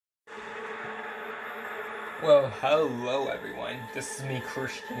Well, hello everyone. This is me,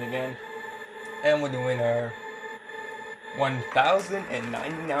 Christian, again, and we're doing our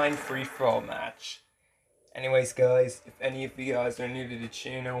 1099 free-for-all match. Anyways, guys, if any of you guys are new to the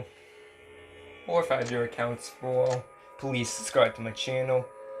channel, or if I have your accounts for, please subscribe to my channel,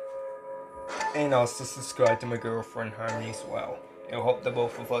 and also subscribe to my girlfriend Harmony as well. It'll help the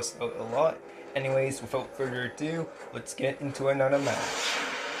both of us out a lot. Anyways, without further ado, let's get into another match.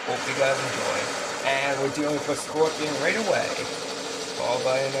 Hope you guys enjoy. And we're dealing with a Scorpion right away, followed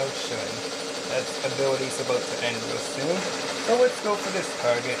by an Ocean. That ability's about to end real soon, so let's go for this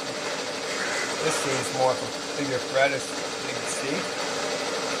target. This seems more of a bigger threat, as you can see.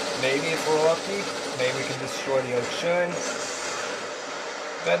 Maybe if we're lucky, maybe we can destroy the Ocean.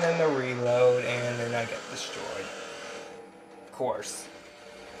 But then the reload, and then I get destroyed. Of course.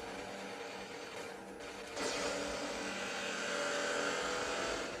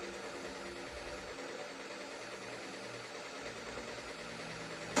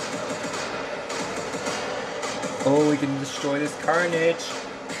 Oh, we can destroy this Carnage.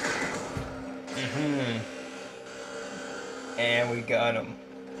 And we got him.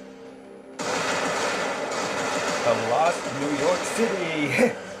 The Lost New York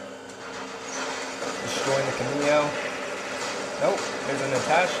City. Destroying the Cameo. Nope, there's an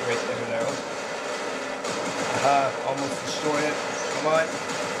attach right there though. Aha, almost destroyed it. Come on.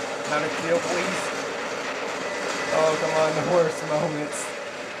 Not a kill, please. Oh, come on, the worst moments.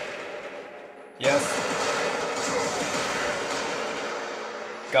 Yes.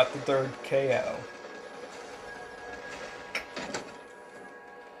 Got the third KO.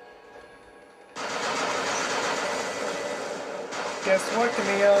 Guess what,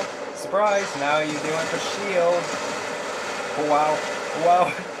 Camille? Surprise, now you're doing the shield. Oh, wow.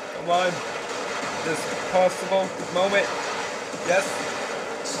 Wow. Come on. This possible moment. Yes.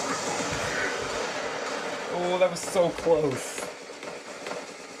 Oh, that was so close.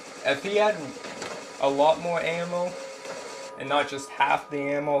 If he had a lot more ammo, and not just half the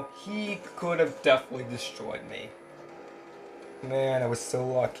ammo, he could have definitely destroyed me. Man, I was so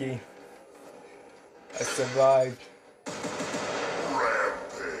lucky. I survived.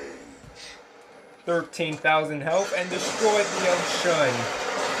 13,000 health and destroyed the Ocean.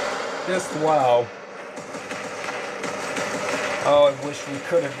 Just wow. Oh, I wish we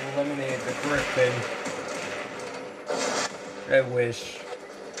could have eliminated the Griffin. I wish.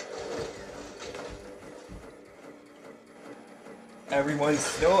 Everyone's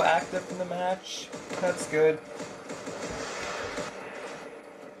still active in the match. That's good.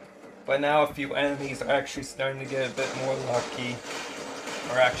 But now a few enemies are actually starting to get a bit more lucky.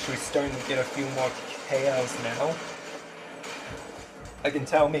 Are actually starting to get a few more KOs now. I can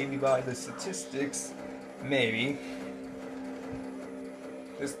tell maybe by the statistics. Maybe.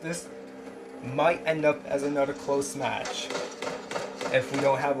 This might end up as another close match. If we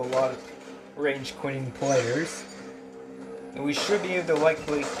don't have a lot of range quitting players. And we should be able to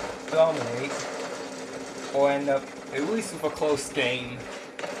likely dominate, or end up at least with a close game.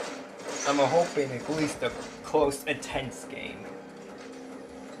 I'm hoping at least a close, intense game.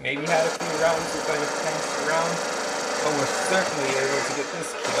 Maybe had a few rounds with an intense round, but we're certainly able to get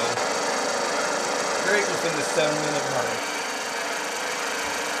this kill. Great within the 7-minute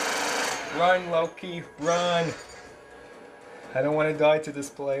mark. Run, Loki, run! I don't want to die to this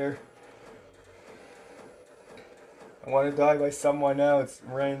player. I want to die by someone else,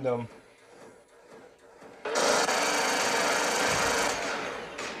 random.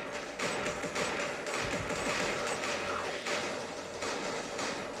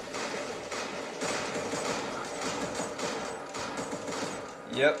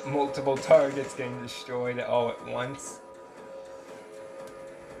 Yep, multiple targets getting destroyed all at once.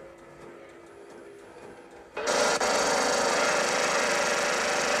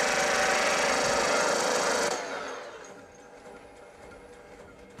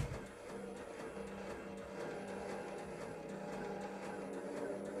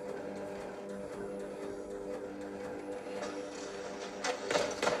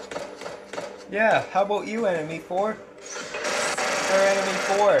 Yeah, how about you, Enemy 4? Or Enemy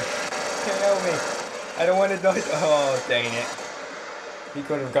 4? KO me. I don't want to die. Oh, dang it. He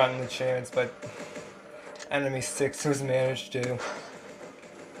could have gotten the chance, but Enemy 6 was managed to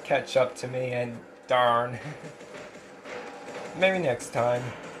catch up to me, and darn. Maybe next time.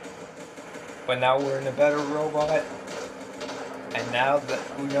 But now we're in a better robot. And now that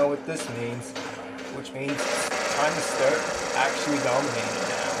we know what this means, which means it's time to start actually dominating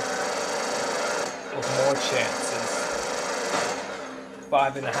now. With more chances.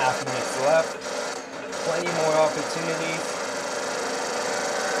 5.5 minutes left. Plenty more opportunities.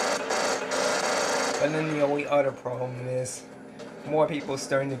 But then the only other problem is more people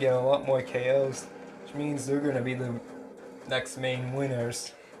starting to get a lot more KOs, which means they're gonna be the next main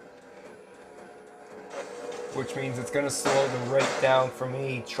winners. Which means it's gonna slow the rate down for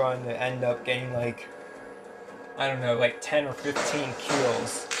me trying to end up getting like, I don't know, like 10 or 15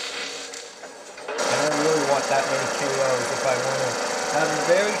 kills. I don't really want that many KOs if I want to have a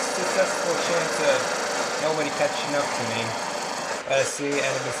very successful chance of nobody catching up to me. Let's see, enemy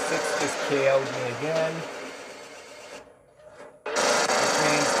 6 just KO'd me again. Which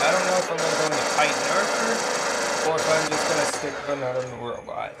means I don't know if I'm going to go into Titan Archer or if I'm just going to stick with another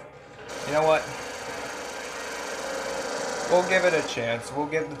robot. You know what? We'll give it a chance. We'll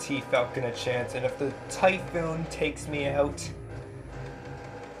give the T-Falcon a chance. And if the Typhoon takes me out,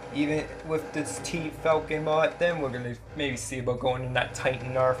 even with this T-Falcon mod, then we're going to maybe see about going in that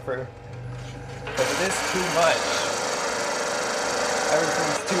Titan Archer. Because it is too much.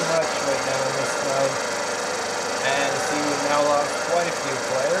 Everything's too much right now in this mode. And see, we've now lost quite a few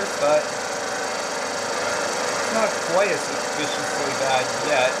players, but it's not quite as viciously bad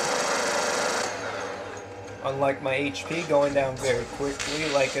yet. Unlike my HP going down very quickly,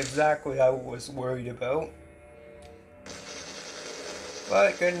 like exactly I was worried about.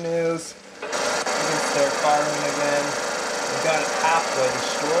 But good news, we can start firing again. We got it halfway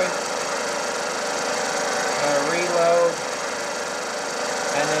destroyed. Gotta reload.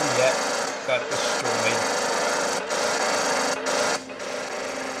 And then, yet, got destroyed.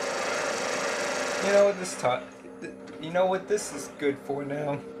 You know what this is good for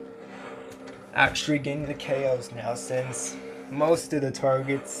now? Actually getting the KOs now, since most of the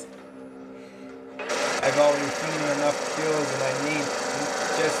targets I've already seen enough kills and I need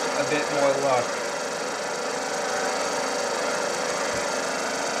just a bit more luck.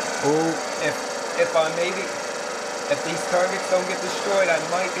 Oh, if these targets don't get destroyed, I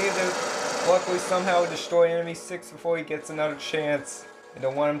might be able to luckily somehow destroy enemy 6 before he gets another chance. I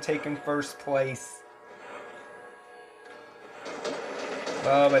don't want him taking first place.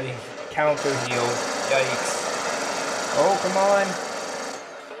 Oh, but he counter-healed. Yikes. Oh, come on.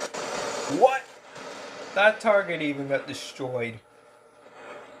 What? That target even got destroyed.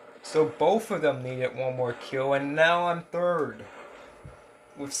 So both of them needed one more kill, and now I'm third.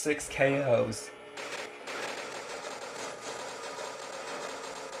 With 6 KOs.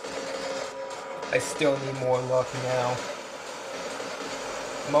 I still need more luck now.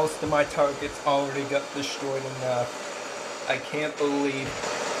 Most of my targets already got destroyed enough. I can't believe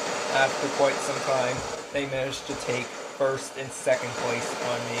after quite some time they managed to take first and second place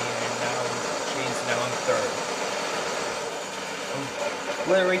on me, and now which means now I'm third. I'm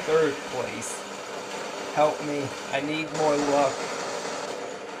literally third place. Help me. I need more luck.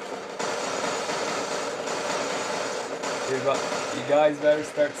 You guys better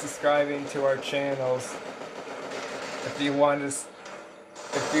start subscribing to our channels if you want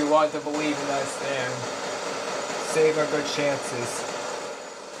to believe in us and save our good chances.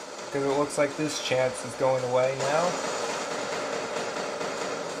 Because it looks like this chance is going away now.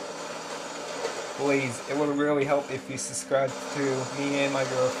 Please, it would really help if you subscribe to me and my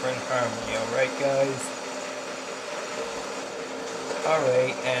girlfriend Harmony, alright guys?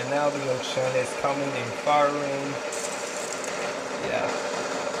 Alright, and now the ocean is coming and firing.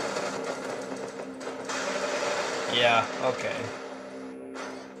 Yeah, okay.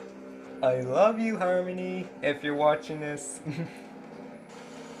 I love you, Harmony, if you're watching this.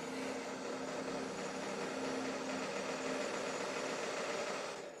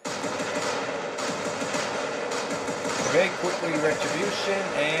 Okay, quickly retribution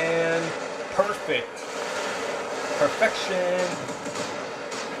and perfect. Perfection.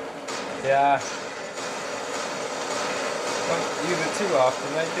 Yeah. Don't use it too often,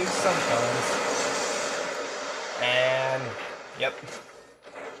 I do sometimes. And yep.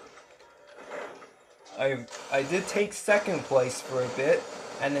 I did take second place for a bit,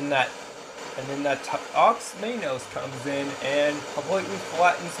 and then that Ox Manos comes in and completely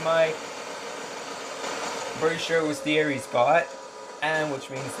flattens my. Pretty sure it was the Ares bot, and which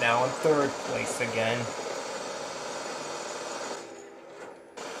means now I'm third place again.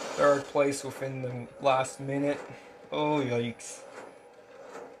 Third place within the last minute. Oh yikes.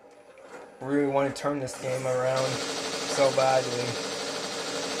 Really want to turn this game around so badly.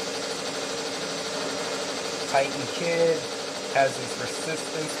 Titan Kid has his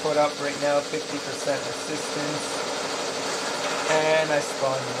resistance put up right now, 50% resistance. And I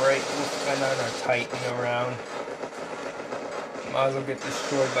spawned right with another Titan around. Might as well get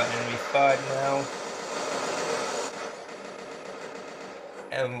destroyed by enemy 5 now.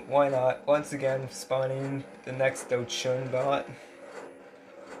 And why not? Once again, spawning the next Ochun bot.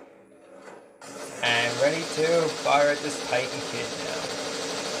 And to fire at this Titan kid now.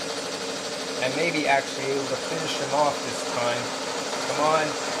 And maybe actually able to finish him off this time. Come on,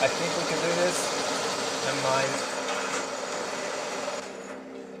 I think we can do this. Never mind.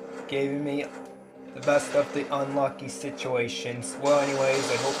 Giving me the best of the unlucky situations. Well,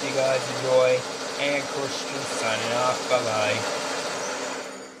 anyways, I hope you guys enjoy. And Christian signing off. Bye-bye.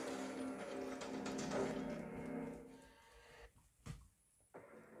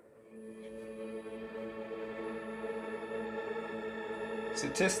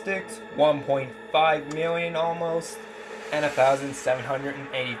 Statistics, 1.5 million almost, and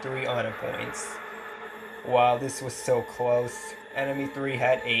 1,783 honor points. Wow, this was so close. Enemy 3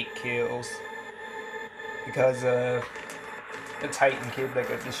 had 8 kills because of the Titan kid that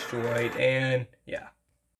got destroyed, and yeah.